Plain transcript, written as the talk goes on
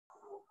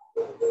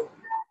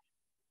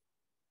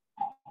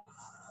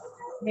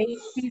May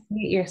you please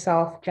mute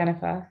yourself,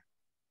 Jennifer?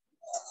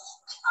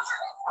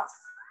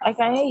 I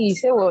can hear you.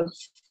 Say what?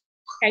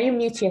 Can you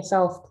mute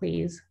yourself,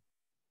 please?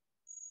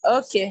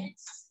 Okay.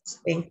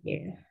 Thank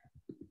you.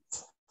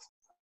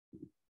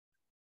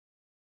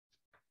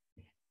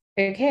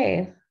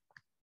 Okay.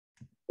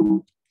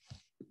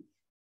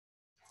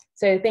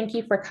 So thank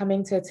you for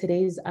coming to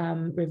today's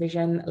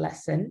revision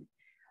lesson.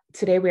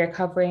 Today we are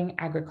covering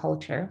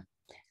agriculture.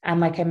 And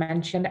like I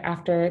mentioned,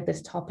 after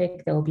this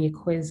topic, there will be a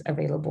quiz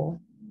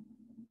available.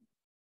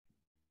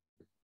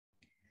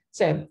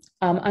 So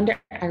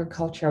under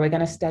agriculture, we're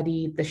going to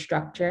study the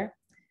structure,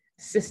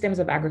 systems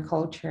of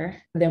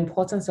agriculture, the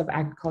importance of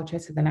agriculture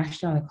to the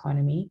national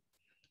economy,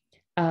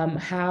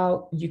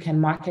 how you can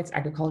market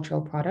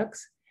agricultural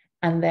products,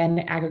 and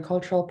then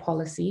agricultural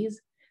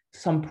policies,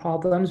 some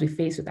problems we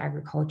face with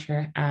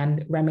agriculture,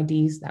 and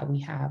remedies that we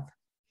have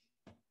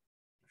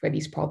for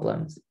these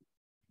problems.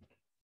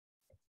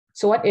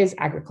 So what is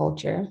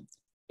agriculture?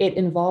 It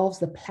involves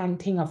the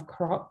planting of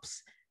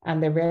crops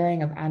and the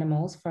rearing of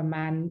animals for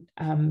man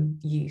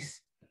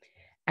use.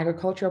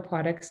 Agricultural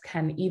products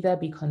can either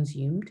be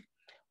consumed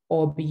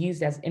or be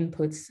used as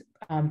inputs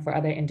for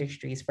other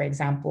industries. For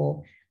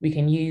example, we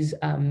can use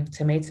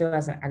tomato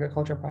as an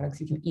agricultural product,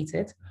 so you can eat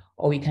it,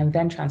 or we can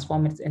then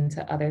transform it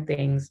into other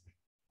things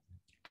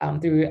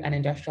through an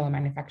industrial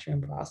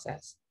manufacturing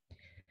process.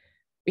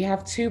 We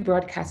have two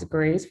broad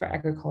categories for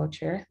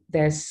agriculture.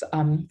 There's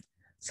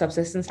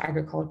subsistence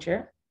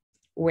agriculture,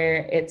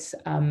 where it's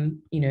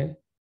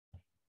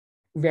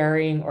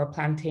varying or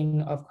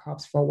planting of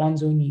crops for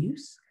one's own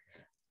use.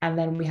 And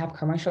then we have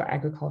commercial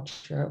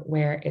agriculture,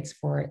 where it's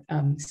for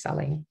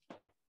selling.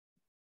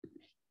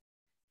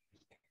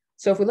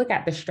 So if we look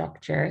at the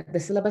structure, the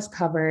syllabus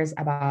covers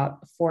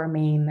about four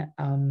main,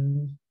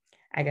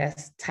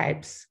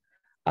 types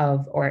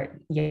of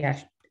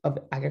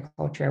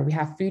agriculture. We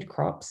have food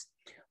crops,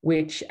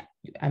 which,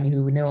 we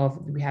know of.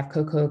 We have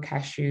cocoa,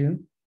 cashew.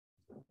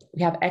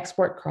 We have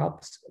export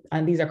crops,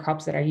 and these are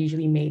crops that are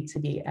usually made to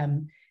be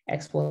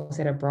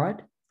exported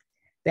abroad.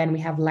 Then we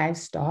have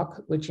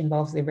livestock, which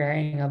involves the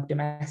rearing of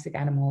domestic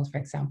animals, for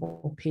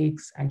example,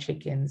 pigs and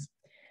chickens.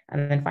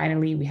 And then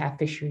finally, we have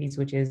fisheries,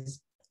 which is,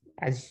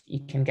 as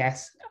you can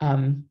guess,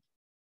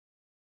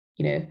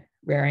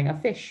 rearing of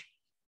fish.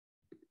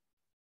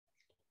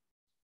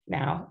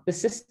 Now, the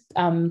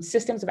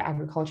systems of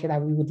agriculture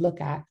that we would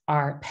look at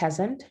are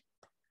peasant,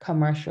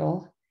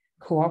 commercial,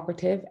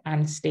 cooperative,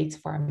 and state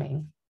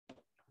farming.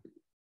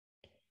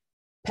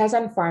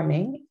 Peasant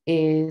farming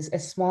is a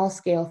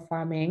small-scale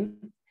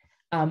farming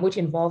which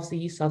involves the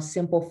use of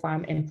simple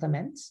farm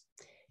implements.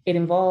 It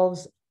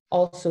involves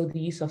also the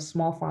use of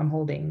small farm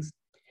holdings.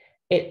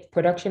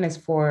 Production is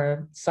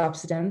for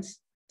subsistence,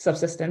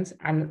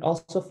 and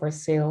also for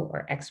sale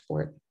or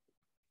export.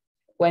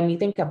 When you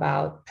think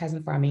about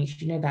peasant farming, you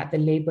should know that the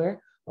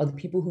labor or the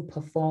people who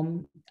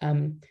perform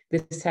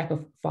this type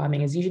of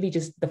farming is usually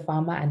just the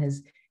farmer and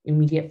his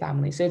immediate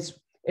family. So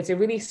it's a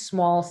really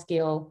small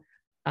scale,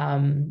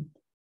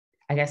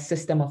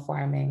 system of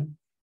farming.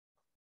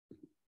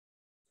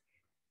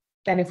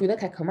 Then if we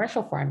look at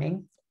commercial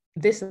farming,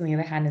 this on the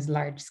other hand is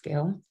large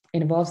scale.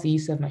 It involves the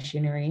use of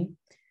machinery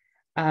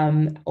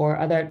or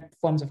other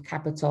forms of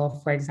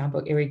capital, for example,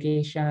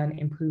 irrigation,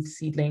 improved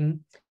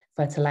seedling,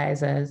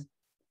 fertilizers.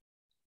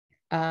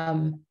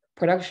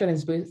 Production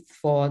is both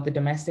for the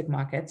domestic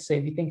market. So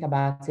if you think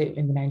about it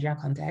in the Nigerian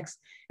context,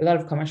 a lot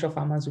of commercial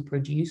farmers will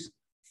produce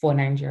for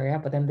Nigeria,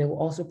 but then they will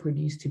also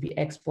produce to be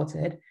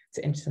exported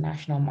to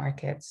international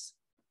markets.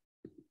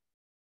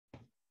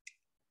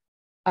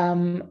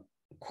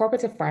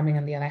 Cooperative farming,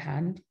 on the other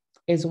hand,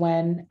 is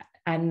when,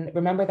 and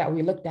remember that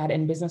we looked at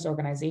in business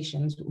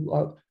organizations,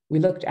 we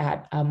looked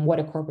at what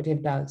a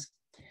cooperative does.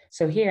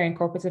 So here in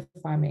cooperative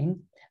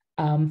farming,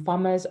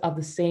 farmers of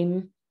the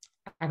same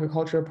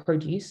agricultural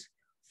produce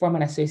form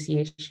an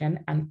association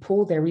and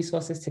pool their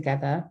resources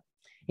together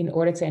in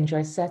order to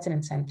enjoy certain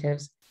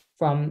incentives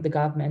from the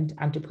government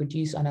and to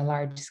produce on a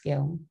large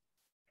scale.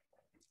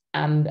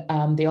 And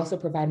they also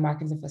provide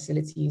markets and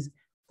facilities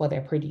for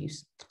their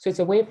produce. So it's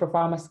a way for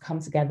farmers to come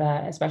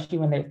together, especially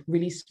when they're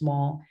really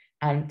small,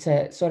 and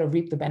to sort of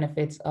reap the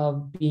benefits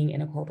of being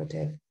in a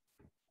cooperative.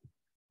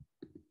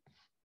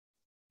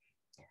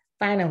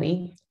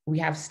 Finally, we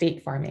have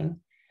state farming.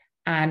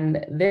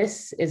 And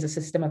this is a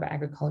system of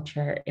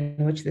agriculture in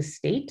which the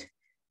state,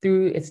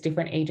 through its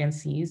different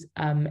agencies,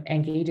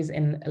 engages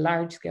in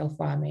large-scale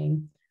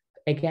farming,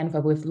 again,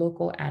 for both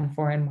local and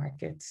foreign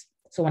markets.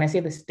 So when I say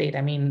the state,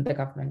 I mean the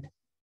government.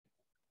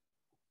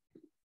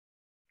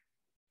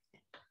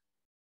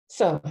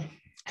 So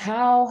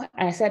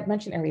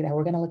mentioned earlier that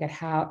we're going to look at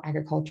how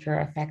agriculture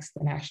affects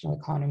the national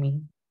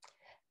economy.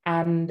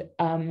 And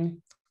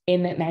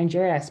in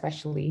Nigeria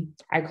especially,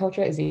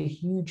 agriculture is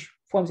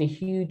forms a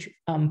huge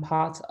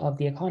part of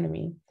the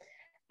economy.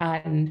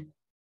 And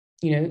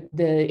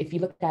if you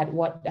look at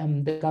what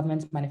the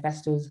government's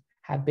manifestos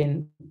have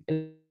been,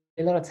 a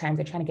lot of times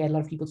they're trying to get a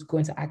lot of people to go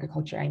into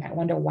agriculture, and I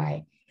wonder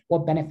why.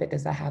 What benefit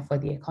does that have for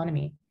the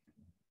economy?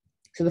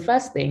 So the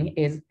first thing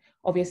is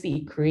obviously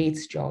it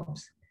creates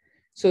jobs.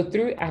 So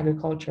through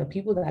agriculture,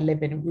 people that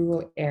live in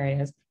rural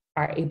areas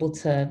are able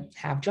to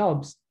have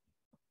jobs.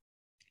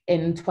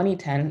 In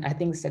 2010, I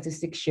think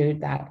statistics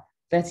showed that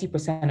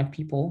 30% of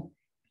people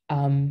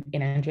in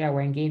Nigeria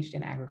were engaged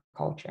in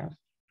agriculture.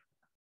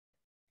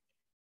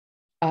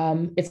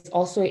 It's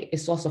also a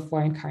source of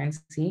foreign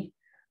currency.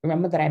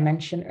 Remember that I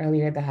mentioned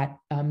earlier that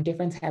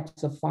different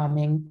types of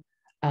farming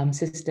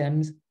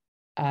systems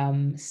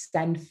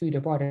send food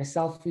abroad or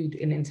sell food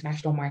in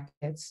international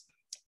markets.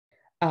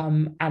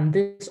 And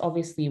this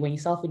obviously, when you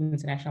sell food in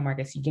international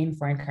markets, you gain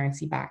foreign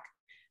currency back.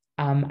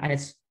 And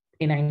it's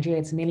in Nigeria,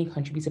 it's mainly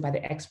contributed by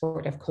the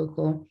export of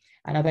cocoa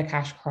and other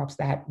cash crops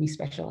that we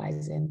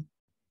specialize in.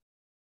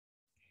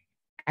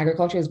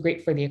 Agriculture is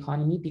great for the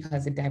economy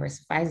because it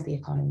diversifies the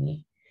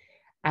economy.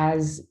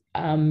 As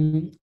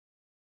you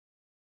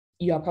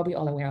are probably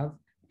all aware of,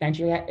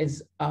 Nigeria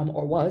is,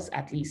 or was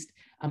at least,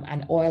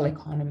 an oil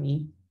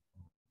economy.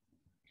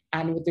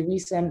 And with the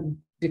recent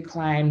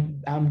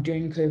decline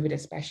during COVID,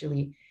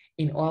 especially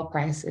in oil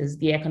prices,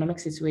 the economic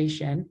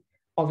situation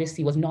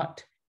obviously was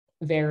not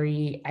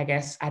very, I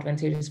guess,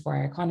 advantageous for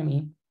our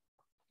economy.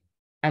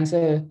 And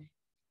so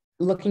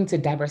looking to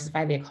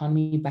diversify the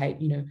economy by,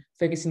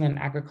 focusing on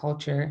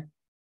agriculture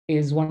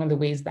is one of the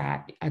ways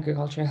that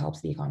agriculture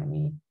helps the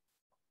economy.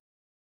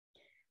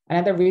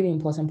 Another really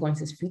important point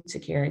is food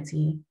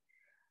security.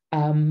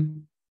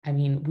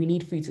 We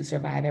need food to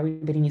survive.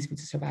 Everybody needs food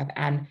to survive.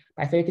 And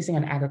by focusing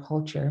on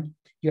agriculture,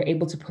 you're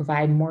able to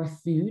provide more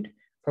food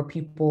for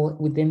people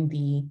within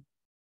the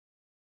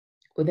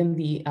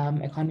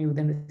economy,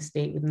 within the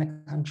state, within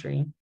the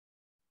country.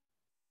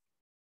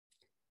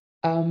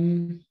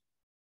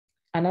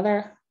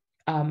 Another,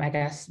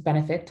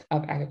 benefit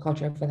of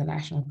agriculture for the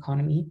national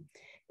economy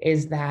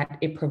is that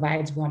it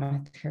provides raw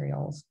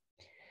materials.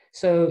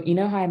 So,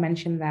 how I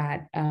mentioned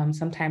that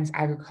sometimes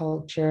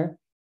agriculture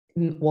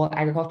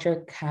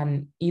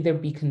can either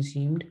be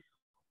consumed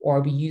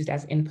or be used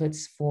as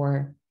inputs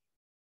for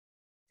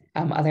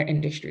other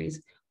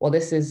industries. Well,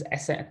 this is,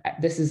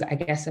 I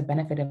guess, a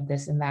benefit of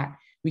this in that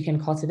we can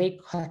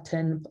cultivate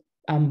cotton,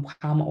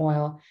 palm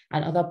oil,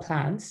 and other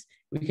plants.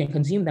 We can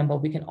consume them,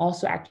 but we can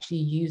also actually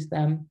use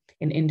them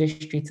in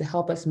industry to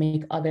help us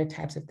make other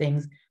types of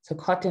things. So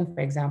cotton, for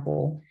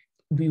example,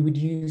 we would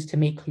use to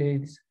make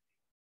clothes.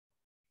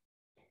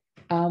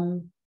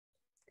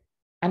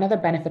 Another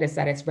benefit is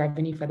that it's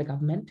revenue for the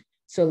government.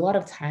 So a lot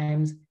of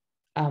times,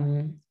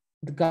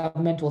 the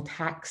government will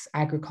tax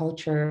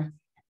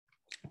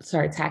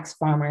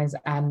farmers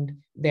and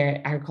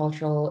their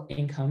agricultural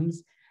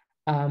incomes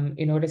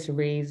in order to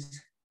raise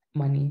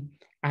money.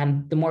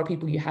 And the more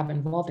people you have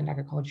involved in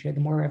agriculture, the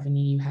more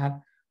revenue you have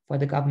for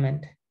the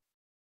government.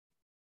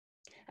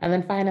 And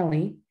then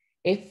finally,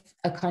 if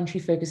a country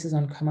focuses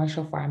on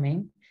commercial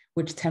farming,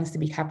 which tends to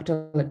be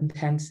capital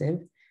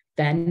intensive,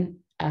 then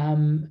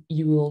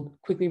you will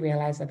quickly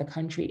realize that the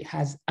country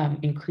has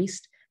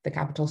increased the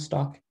capital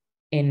stock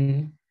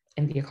in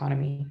the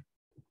economy.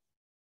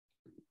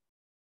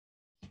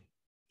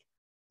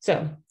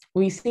 So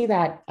we see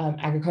that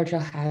agriculture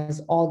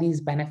has all these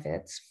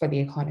benefits for the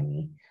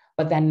economy,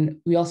 but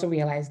then we also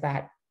realize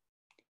that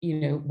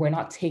we're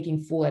not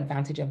taking full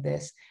advantage of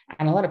this.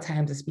 And a lot of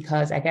times it's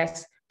because, I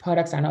guess,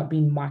 products are not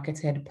being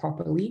marketed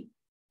properly.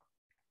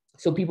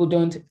 So people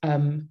don't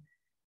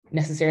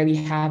necessarily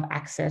have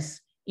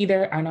access,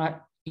 either are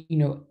not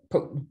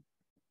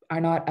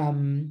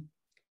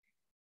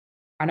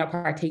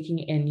partaking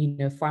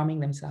in farming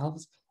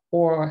themselves,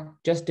 or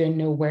just don't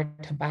know where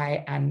to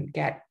buy and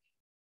get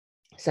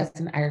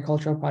certain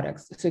agricultural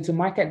products. So to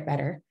market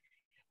better,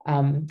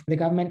 the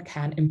government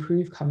can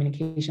improve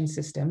communication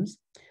systems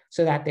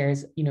so that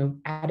there's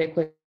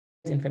adequate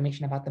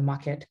information about the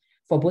market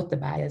for both the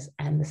buyers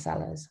and the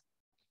sellers.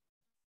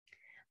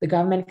 The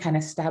government can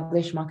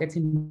establish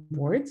marketing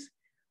boards,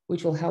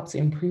 which will help to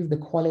improve the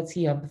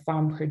quality of the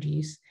farm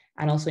produce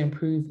and also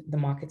improve the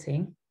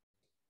marketing.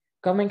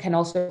 Government can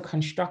also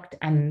construct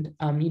and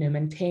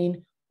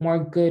maintain more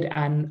good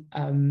and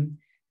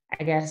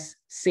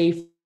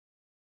safe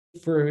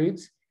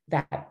roads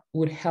that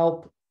would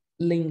help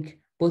link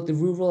both the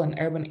rural and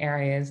urban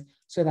areas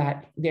so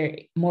that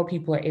more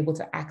people are able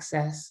to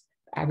access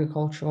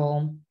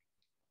agricultural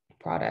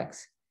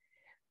products.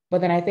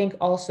 But then I think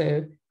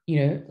also,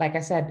 like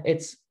I said,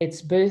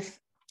 it's both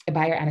a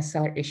buyer and a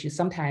seller issue.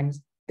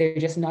 Sometimes there are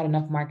just not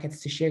enough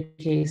markets to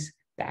showcase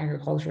the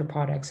agricultural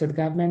products. So the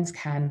governments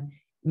can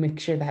make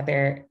sure that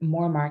there are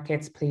more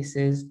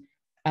marketplaces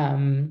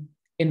in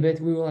both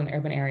rural and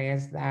urban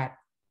areas that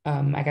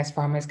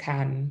farmers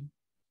can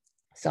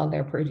sell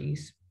their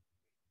produce.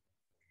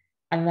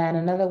 And then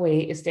another way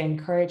is to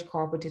encourage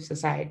cooperative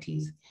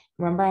societies.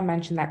 Remember, I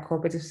mentioned that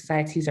cooperative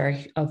societies are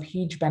of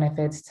huge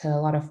benefits to a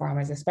lot of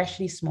farmers,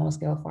 especially small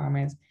scale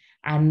farmers.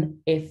 And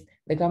if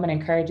the government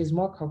encourages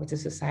more cooperative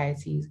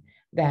societies,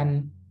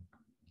 then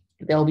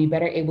they'll be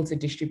better able to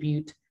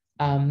distribute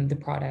the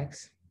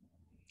products.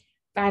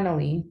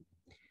 Finally,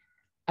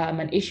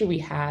 an issue we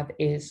have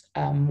is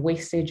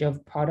wastage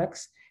of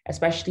products,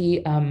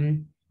 especially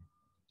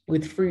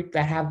with fruit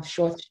that have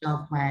short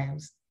shelf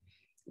lives.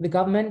 The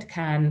government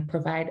can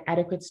provide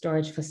adequate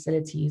storage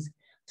facilities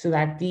so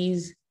that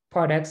these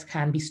products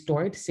can be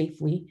stored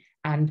safely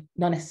and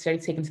not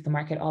necessarily taken to the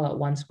market all at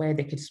once where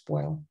they could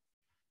spoil.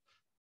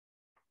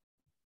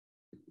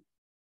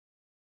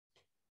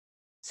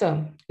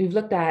 So we've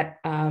looked at,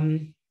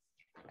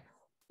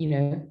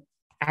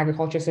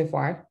 agriculture so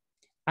far.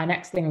 Our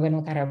next thing we're going to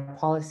look at are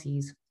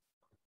policies,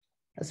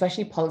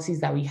 especially policies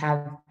that we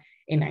have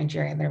in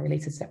Nigeria that are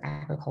related to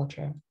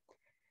agriculture.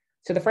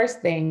 So the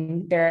first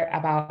thing, there are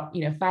about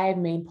 5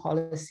 main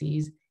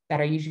policies that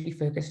are usually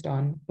focused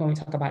on when we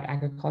talk about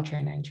agriculture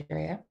in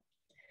Nigeria.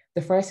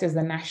 The first is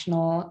the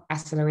National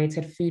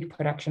Accelerated Food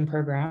Production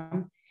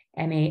Program,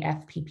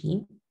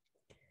 NAFPP.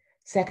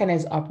 Second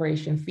is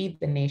Operation Feed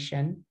the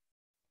Nation.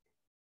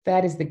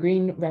 Third is the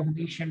Green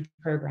Revolution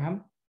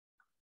Program.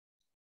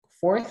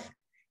 Fourth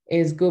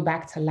is Go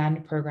Back to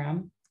Land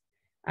Program.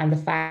 And the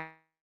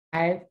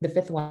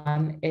fifth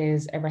one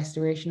is a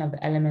restoration of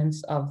the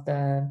elements of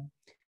the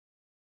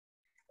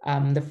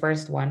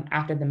first one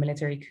after the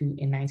military coup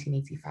in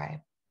 1985.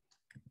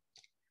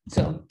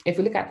 So if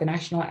we look at the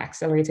National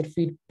Accelerated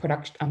Food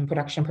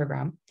Production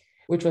Program,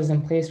 which was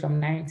in place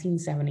from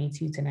 1972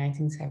 to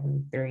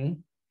 1973,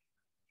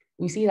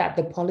 we see that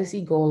the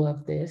policy goal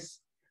of this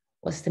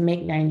was to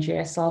make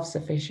Nigeria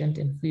self-sufficient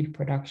in food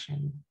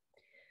production.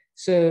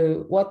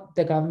 So what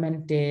the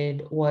government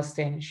did was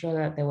to ensure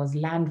that there was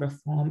land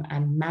reform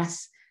and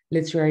mass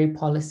literary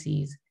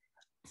policies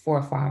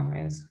for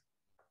farmers.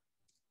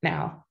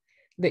 Now,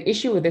 the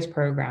issue with this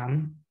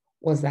program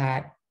was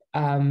that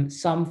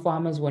some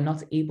farmers were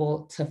not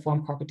able to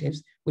form cooperatives,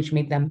 which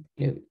made them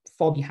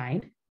fall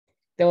behind.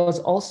 There was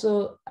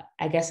also,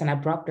 I guess, an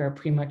abrupt or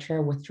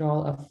premature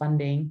withdrawal of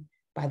funding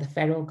by the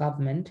federal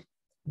government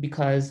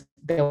because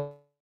there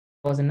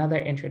was another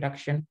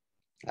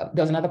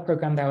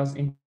program that was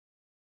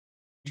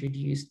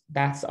introduced,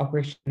 that's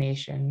Operation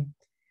Nation.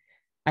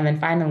 And then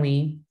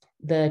finally,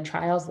 the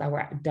trials that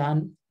were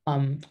done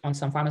on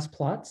some farmers'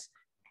 plots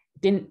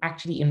didn't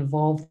actually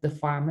involve the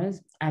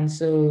farmers. And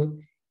so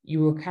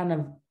you were kind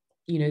of,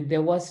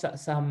 there was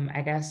some,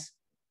 I guess,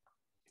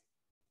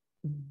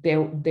 they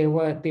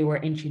were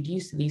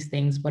introduced to these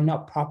things, but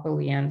not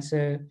properly. And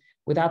so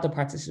without the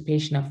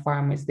participation of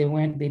farmers, they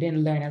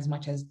didn't learn as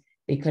much as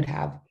they could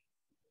have.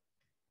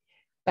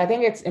 But I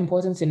think it's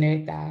important to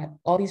note that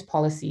all these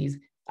policies,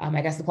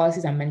 I guess the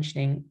policies I'm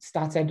mentioning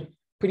started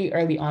pretty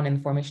early on in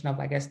the formation of,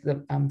 I guess,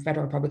 the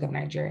Federal Republic of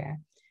Nigeria.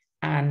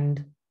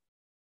 And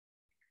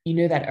you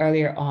know that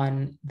earlier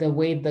on, the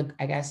way the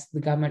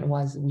government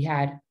was, we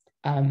had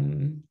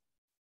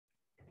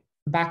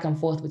back and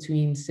forth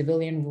between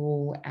civilian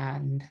rule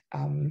and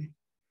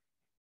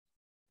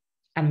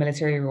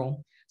military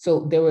rule.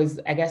 So there was,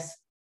 I guess,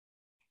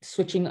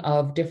 switching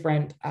of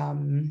different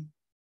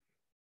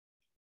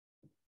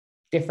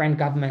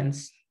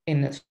governments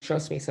in a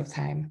short space of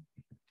time.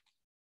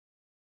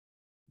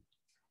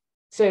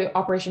 So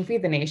Operation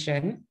Feed the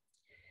Nation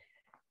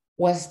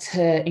was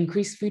to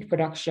increase food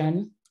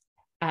production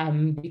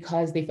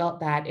because they felt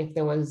that if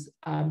there was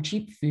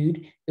cheap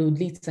food, it would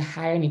lead to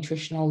higher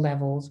nutritional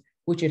levels,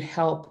 which would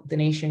help the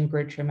nation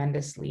grow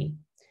tremendously.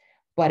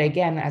 But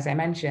again, as I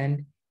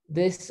mentioned,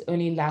 this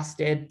only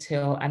lasted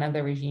till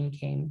another regime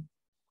came.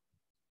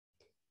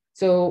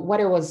 So what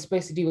it was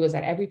supposed to do was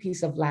that every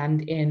piece of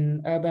land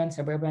in urban,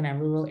 suburban, and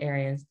rural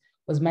areas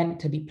was meant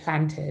to be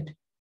planted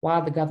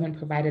while the government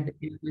provided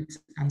the inputs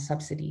and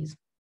subsidies.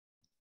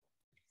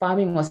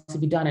 Farming was to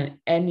be done in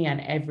any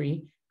and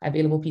every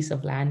available piece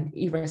of land,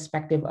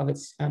 irrespective of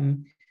its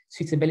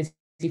suitability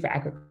for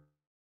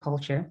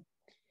agriculture.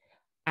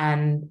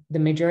 And the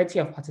majority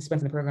of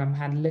participants in the program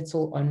had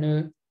little or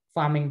no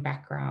farming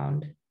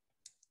background.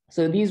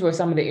 So these were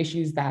some of the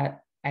issues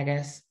that, I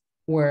guess,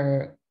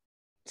 were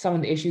some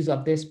of the issues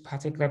of this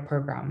particular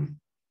program.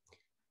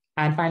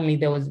 And finally,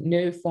 there was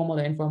no formal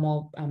or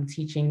informal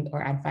teaching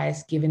or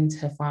advice given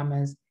to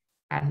farmers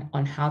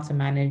on how to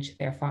manage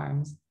their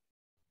farms.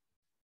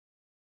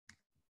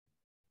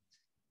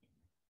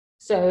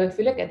 So if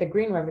we look at the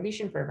Green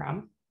Revolution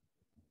program,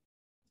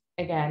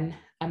 again,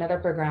 another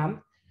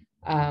program,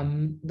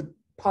 the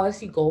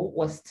policy goal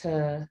was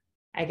to,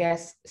 I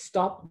guess,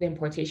 stop the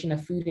importation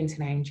of food into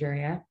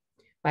Nigeria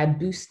by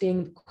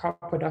boosting crop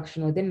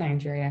production within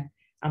Nigeria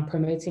and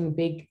promoting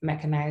big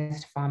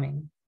mechanized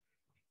farming.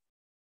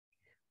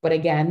 But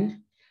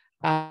again,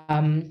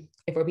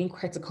 if we're being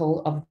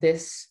critical of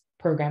this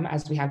program,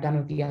 as we have done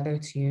with the other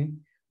two,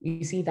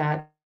 we see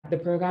that the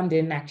program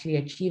didn't actually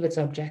achieve its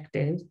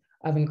objectives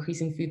of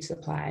increasing food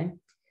supply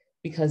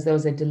because there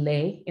was a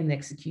delay in the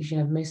execution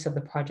of most of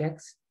the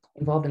projects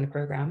involved in the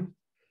program.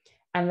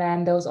 And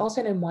then there was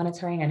also no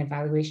monitoring and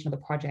evaluation of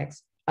the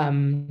projects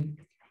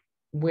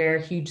where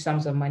huge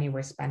sums of money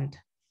were spent.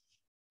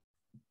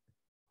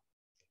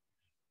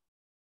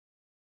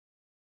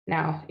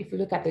 Now, if we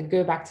look at the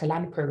Go Back to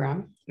Land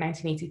program,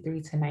 1983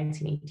 to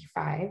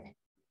 1985,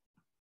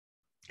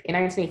 in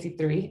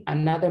 1983,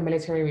 another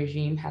military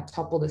regime had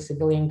toppled the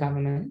civilian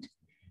government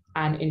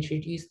and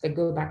introduced the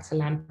Go Back to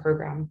Land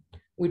program,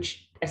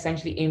 which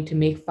essentially aim to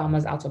make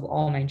farmers out of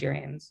all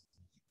Nigerians.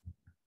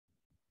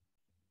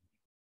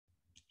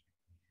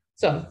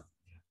 So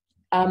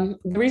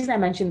the reason I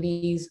mentioned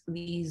these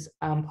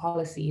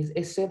policies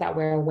is so that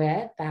we're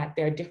aware that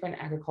there are different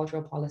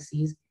agricultural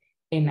policies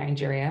in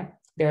Nigeria.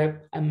 There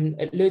are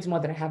loads more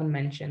that I haven't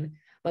mentioned,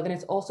 but then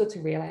it's also to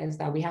realize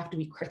that we have to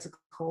be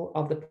critical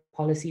of the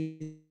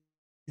policies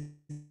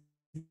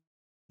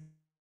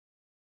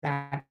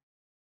that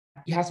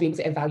you have to be able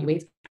to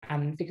evaluate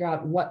and figure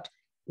out what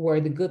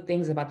were the good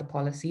things about the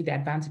policy, the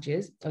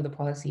advantages of the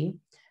policy,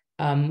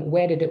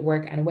 where did it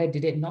work and where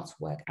did it not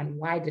work, and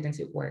why didn't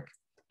it work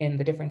in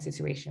the different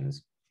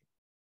situations.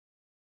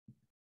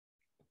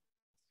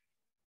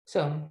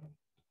 So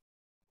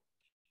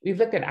we've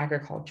looked at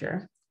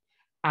agriculture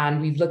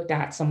and we've looked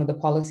at some of the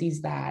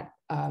policies that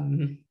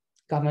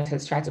government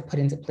has tried to put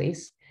into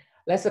place.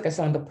 Let's look at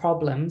some of the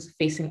problems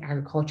facing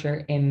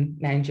agriculture in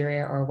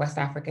Nigeria or West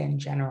Africa in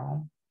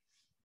general.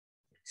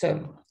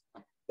 So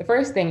the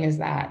first thing is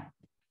that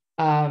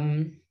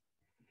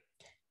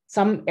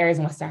some areas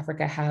in West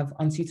Africa have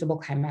unsuitable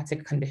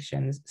climatic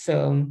conditions.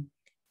 So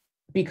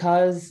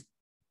because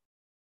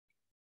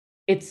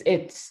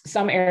it's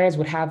some areas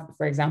would have,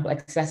 for example,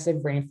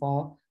 excessive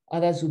rainfall,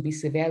 others would be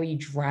severely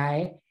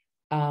dry.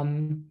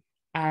 And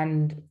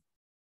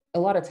a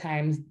lot of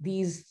times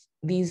these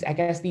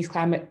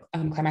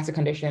climatic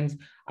conditions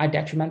are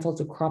detrimental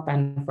to crop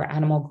and for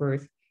animal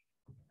growth.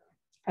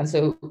 And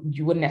so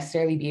you wouldn't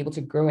necessarily be able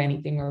to grow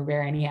anything or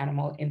rear any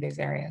animal in these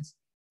areas.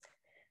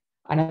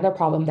 Another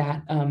problem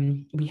that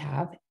we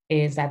have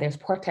is that there's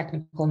poor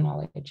technical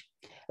knowledge.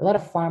 A lot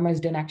of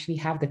farmers don't actually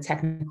have the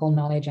technical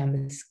knowledge and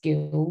the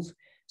skills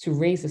to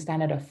raise the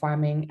standard of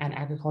farming and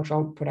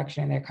agricultural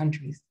production in their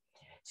countries.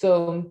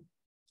 So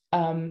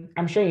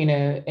I'm sure, you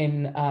know,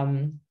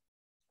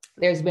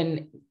 there's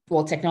been,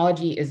 well,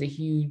 technology is a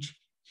huge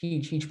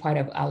part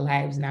of our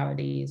lives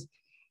nowadays.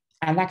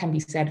 And that can be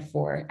said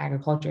for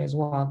agriculture as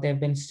well. There have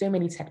been so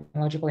many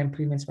technological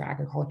improvements for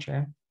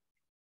agriculture,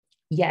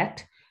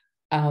 yet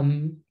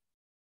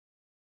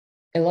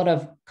a lot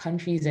of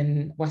countries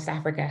in West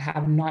Africa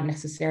have not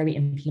necessarily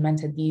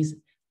implemented these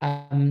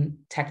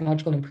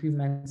technological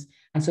improvements.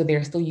 And so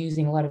they're still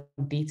using a lot of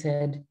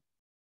dated,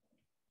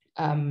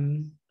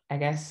 I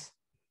guess,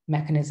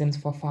 mechanisms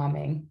for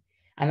farming.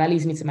 And that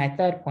leads me to my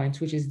third point,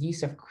 which is the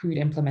use of crude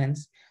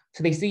implements.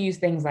 So they still use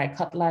things like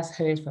cutlass,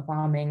 hoes for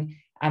farming,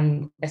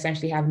 and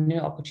essentially have no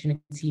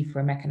opportunity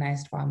for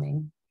mechanized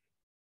farming.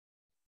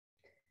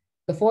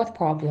 The fourth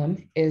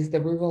problem is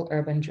the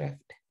rural-urban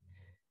drift.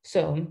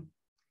 So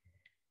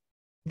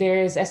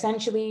there's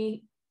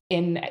essentially,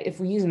 if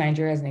we use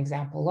Nigeria as an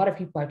example, a lot of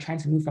people are trying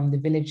to move from the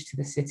village to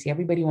the city.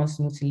 Everybody wants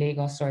to move to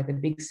Lagos or the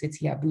big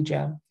city,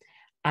 Abuja.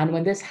 And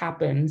when this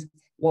happens,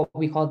 what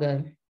we call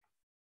the,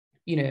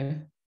 you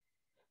know,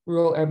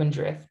 rural-urban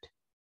drift,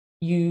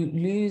 you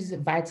lose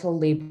vital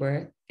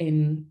labor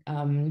in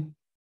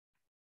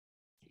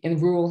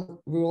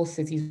rural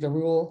cities, the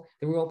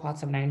rural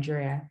parts of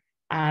Nigeria.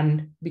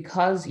 And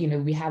because, you know,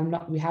 we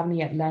haven't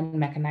yet learned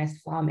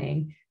mechanized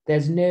farming,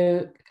 there's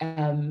no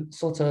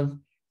sort of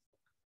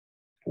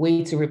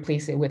way to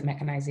replace it with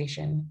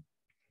mechanization.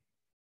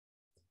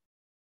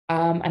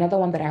 Another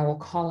one that I will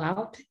call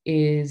out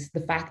is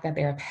the fact that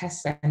there are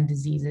pests and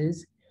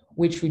diseases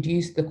which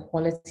reduce the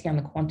quality and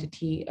the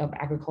quantity of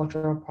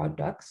agricultural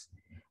products,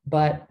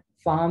 but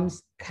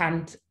farmers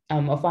can't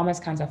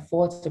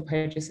afford to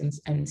purchase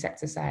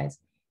insecticides.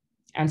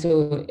 And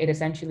so it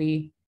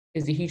essentially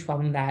is a huge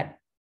problem that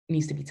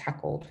needs to be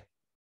tackled.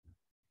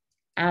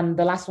 And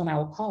the last one I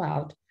will call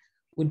out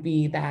would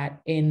be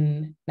that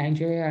in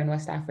Nigeria and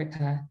West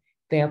Africa,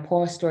 there are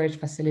poor storage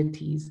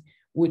facilities,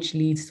 which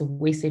leads to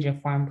wastage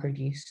of farm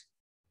produce.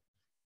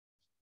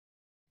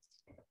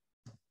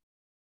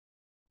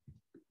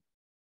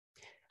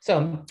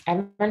 So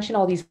I mentioned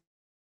all these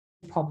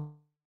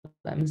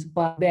problems,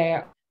 but there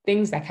are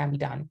things that can be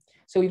done.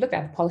 So we looked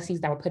at the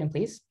policies that were put in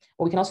place,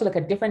 but we can also look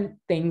at different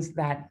things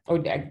that, or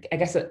I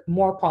guess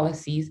more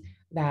policies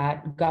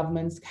that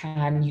governments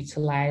can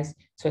utilize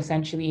to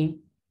essentially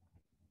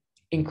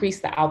increase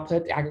the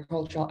output, the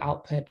agricultural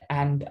output,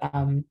 and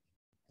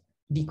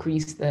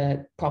decrease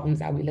the problems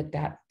that we looked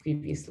at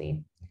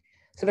previously.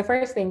 So the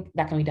first thing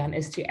that can be done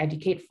is to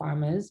educate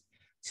farmers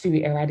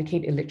to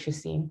eradicate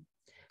illiteracy.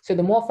 So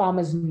the more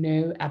farmers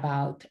know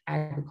about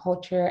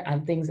agriculture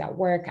and things that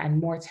work and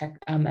more tech,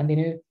 and they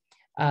know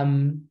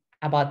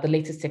about the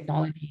latest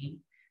technology,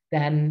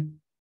 then,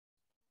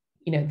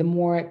 you know, the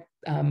more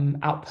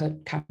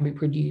output can be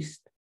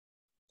produced.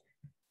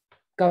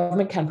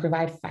 Government can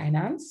provide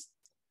finance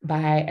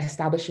by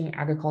establishing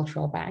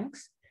agricultural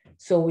banks.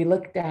 So we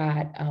looked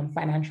at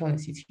financial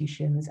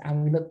institutions,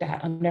 and we looked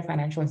at under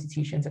financial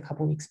institutions a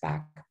couple of weeks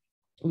back.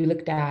 We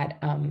looked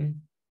at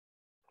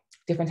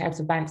different types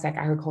of banks like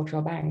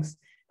agricultural banks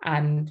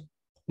and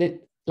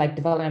like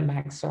development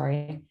banks,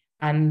 sorry.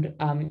 And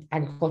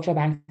agricultural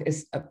bank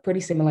is pretty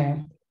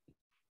similar.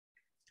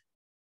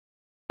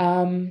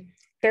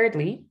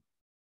 Thirdly,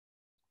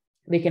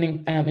 they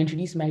can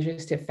introduce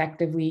measures to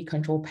effectively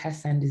control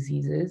pests and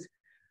diseases.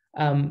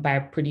 by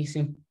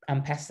producing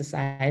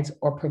pesticides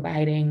or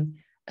providing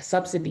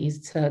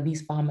subsidies to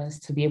these farmers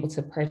to be able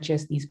to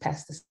purchase these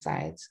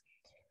pesticides.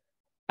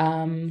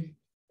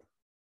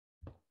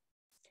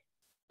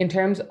 In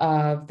terms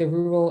of the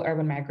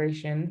rural-urban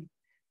migration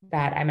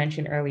that I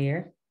mentioned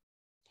earlier,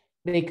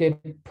 they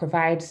could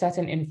provide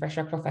certain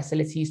infrastructural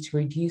facilities to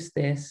reduce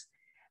this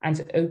and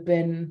to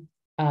open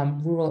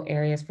rural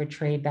areas for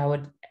trade that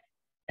would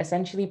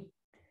essentially,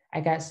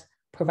 I guess,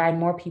 provide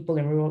more people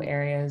in rural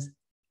areas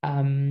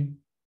the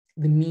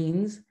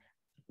means,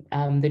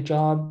 the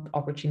job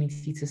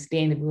opportunity to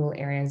stay in the rural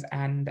areas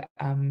and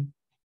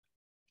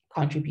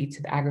contribute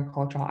to the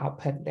agricultural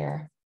output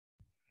there.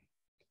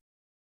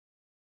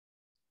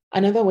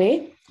 Another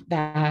way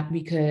that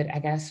we could, I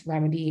guess,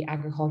 remedy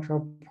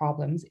agricultural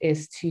problems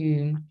is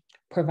to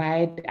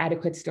provide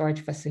adequate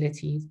storage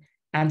facilities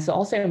and to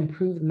also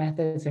improve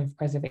methods of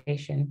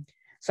preservation.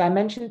 So I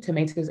mentioned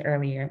tomatoes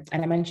earlier,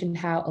 and I mentioned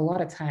how a lot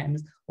of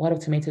times, a lot of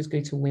tomatoes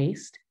go to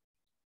waste,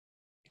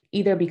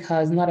 either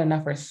because not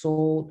enough are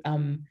sold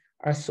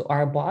or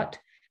are bought,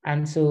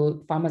 and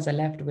so farmers are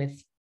left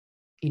with,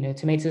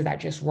 tomatoes that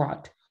just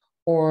rot,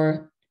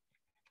 or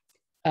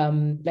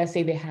let's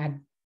say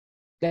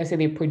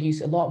they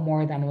produce a lot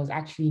more than was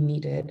actually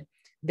needed.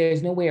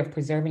 There's no way of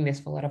preserving this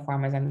for a lot of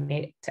farmers, and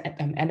they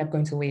end up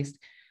going to waste.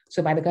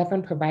 So by the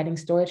government providing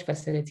storage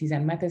facilities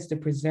and methods to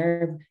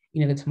preserve,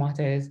 the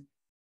tomatoes,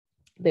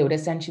 they would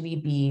essentially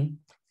be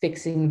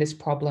fixing this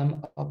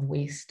problem of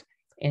waste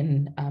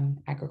in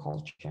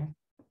agriculture.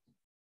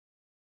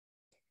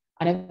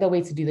 Another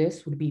way to do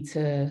this would be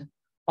to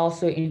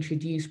also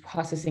introduce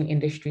processing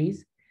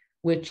industries,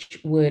 which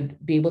would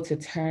be able to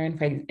turn,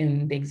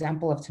 in the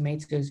example of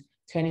tomatoes,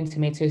 turning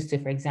tomatoes to,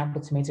 for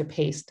example, tomato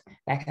paste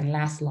that can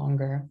last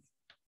longer.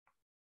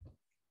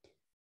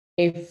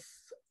 If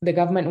the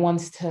government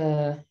wants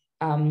to,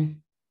 the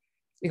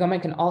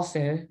government can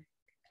also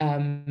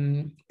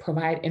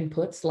provide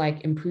inputs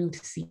like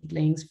improved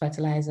seedlings,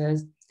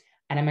 fertilizers,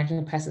 and I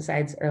mentioned the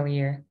pesticides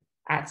earlier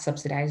at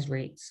subsidized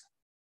rates.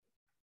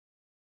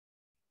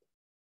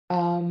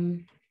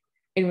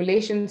 In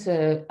relation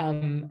to,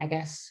 I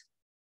guess,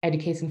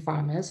 educating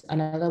farmers,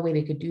 another way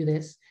they could do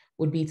this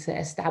would be to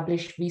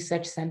establish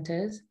research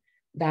centers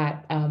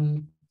that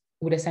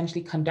would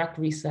essentially conduct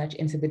research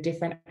into the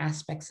different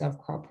aspects of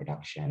crop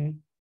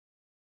production.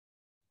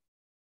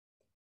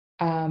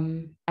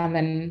 And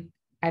then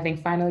I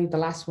think finally, the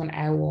last one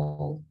I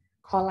will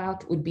call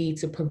out would be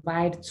to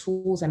provide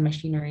tools and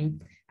machinery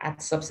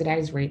at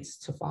subsidized rates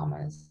to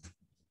farmers.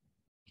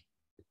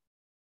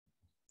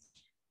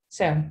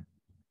 So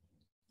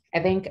I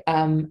think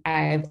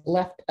I've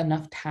left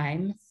enough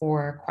time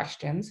for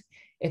questions,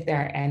 if there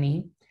are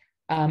any.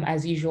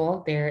 As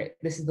usual,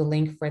 this is the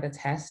link for the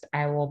test.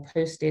 I will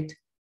post it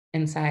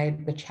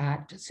inside the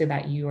chat so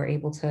that you are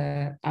able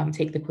to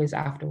take the quiz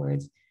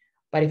afterwards.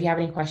 But if you have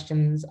any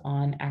questions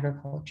on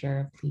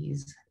agriculture,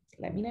 please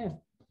let me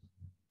know.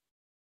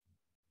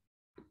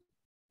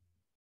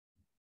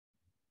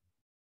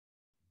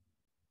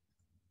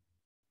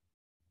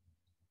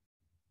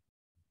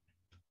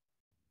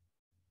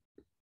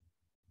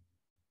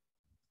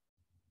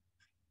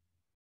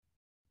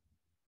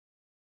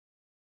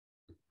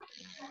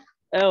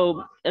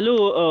 Hello,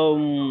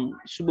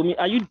 Subomi,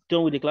 are you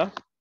done with the class?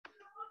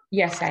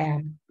 Yes, I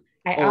am.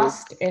 I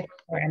asked if there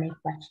were any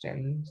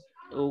questions.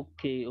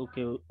 Okay.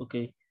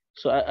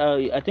 So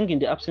I think in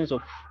the absence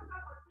of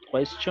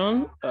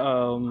question,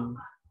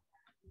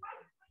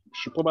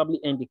 should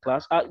probably end the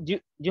class. Do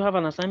you have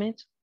an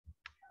assignment?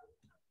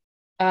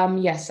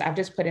 Yes, I've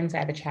just put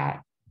inside the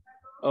chat.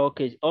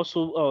 Okay.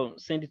 Also,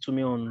 send it to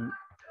me on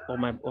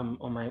my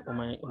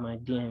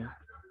DM,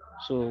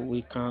 so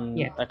we can.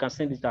 Yeah. I can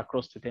send it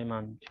across to them.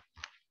 And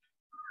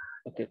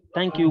okay.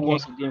 Thank you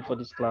once again for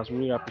this class. We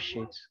really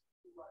appreciate.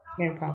 No problem.